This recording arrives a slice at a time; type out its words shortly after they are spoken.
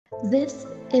This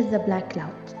is the black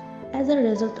cloud. As a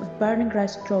result of burning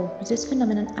rice straw, this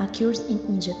phenomenon occurs in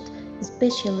Egypt,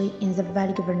 especially in the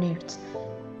Valley Governorate.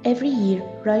 Every year,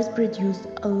 rice produces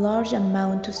a large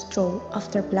amount of straw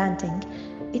after planting.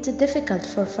 It's difficult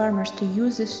for farmers to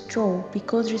use this straw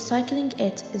because recycling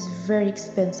it is very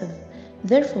expensive.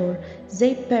 Therefore,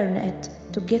 they burn it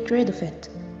to get rid of it,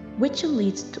 which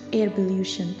leads to air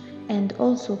pollution and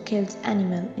also kills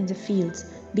animals in the fields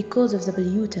because of the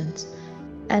pollutants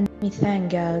and methane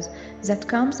gas that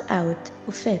comes out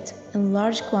of it in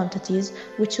large quantities,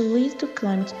 which leads to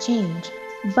climate change.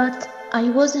 But I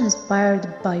was inspired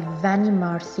by Vanni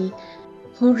Marthi,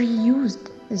 who reused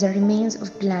the remains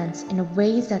of plants in a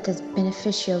way that is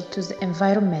beneficial to the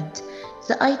environment.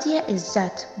 The idea is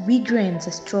that we grind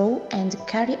the straw and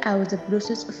carry out the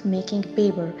process of making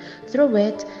paper through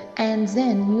it and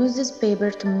then use this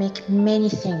paper to make many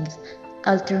things,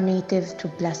 alternative to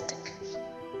plastic.